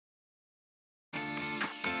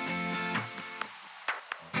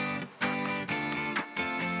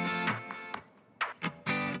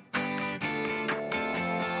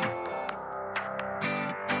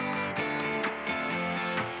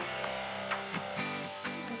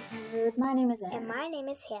Road. My name is Aaron. And my name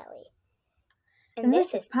is Haley. And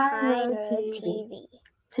this is Pine Road TV.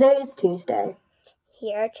 Today is Tuesday.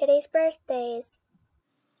 Here are today's birthdays.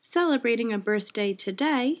 Celebrating a birthday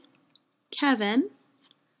today, Kevin,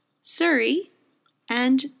 Suri,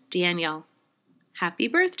 and Daniel. Happy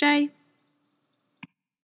birthday!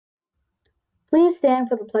 Please stand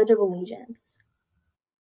for the Pledge of Allegiance.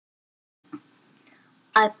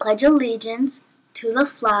 I pledge allegiance to the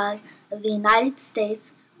flag of the United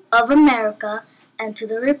States of America and to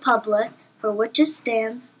the republic for which it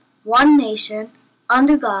stands, one nation,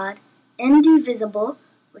 under God, indivisible,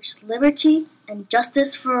 with liberty and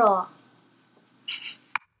justice for all.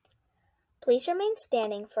 Please remain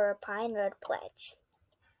standing for a Pine Road pledge.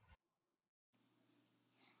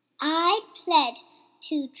 I pledge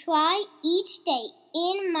to try each day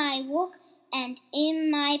in my work and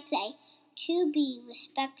in my play to be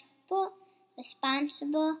respectful,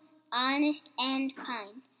 responsible, honest, and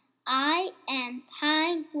kind. I am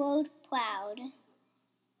Pine Road proud.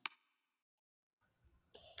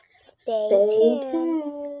 Stay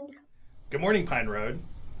tuned. Good morning, Pine Road.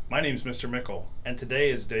 My name's Mr. Mickle, and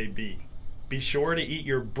today is day B. Be sure to eat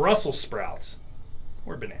your Brussels sprouts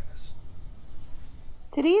or bananas.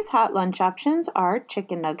 Today's hot lunch options are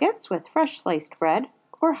chicken nuggets with fresh sliced bread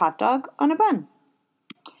or hot dog on a bun.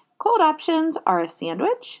 Cold options are a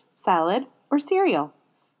sandwich, salad, or cereal.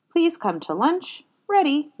 Please come to lunch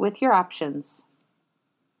ready with your options.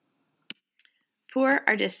 For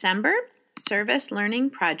our December Service Learning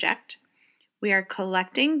Project, we are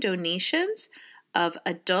collecting donations of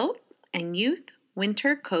adult and youth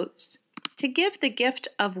winter coats to give the gift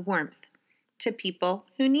of warmth to people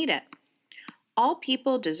who need it. All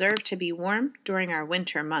people deserve to be warm during our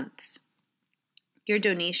winter months. Your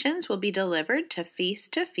donations will be delivered to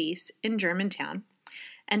Feast in Germantown,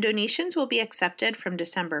 and donations will be accepted from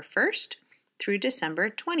December 1st through December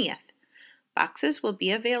 20th. Boxes will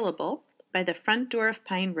be available by the front door of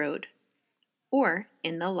Pine Road or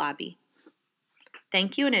in the lobby.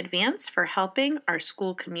 Thank you in advance for helping our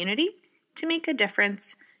school community to make a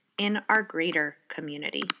difference in our greater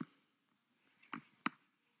community.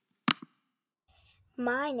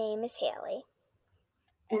 My name is Haley.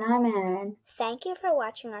 And I'm Aaron. Thank you for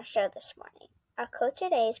watching our show this morning. Our quote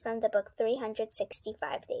today is from the book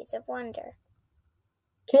 365 Days of Wonder.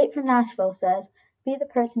 Kate from Nashville says, "Be the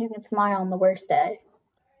person who can smile on the worst day."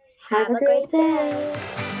 Have a great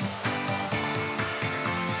day.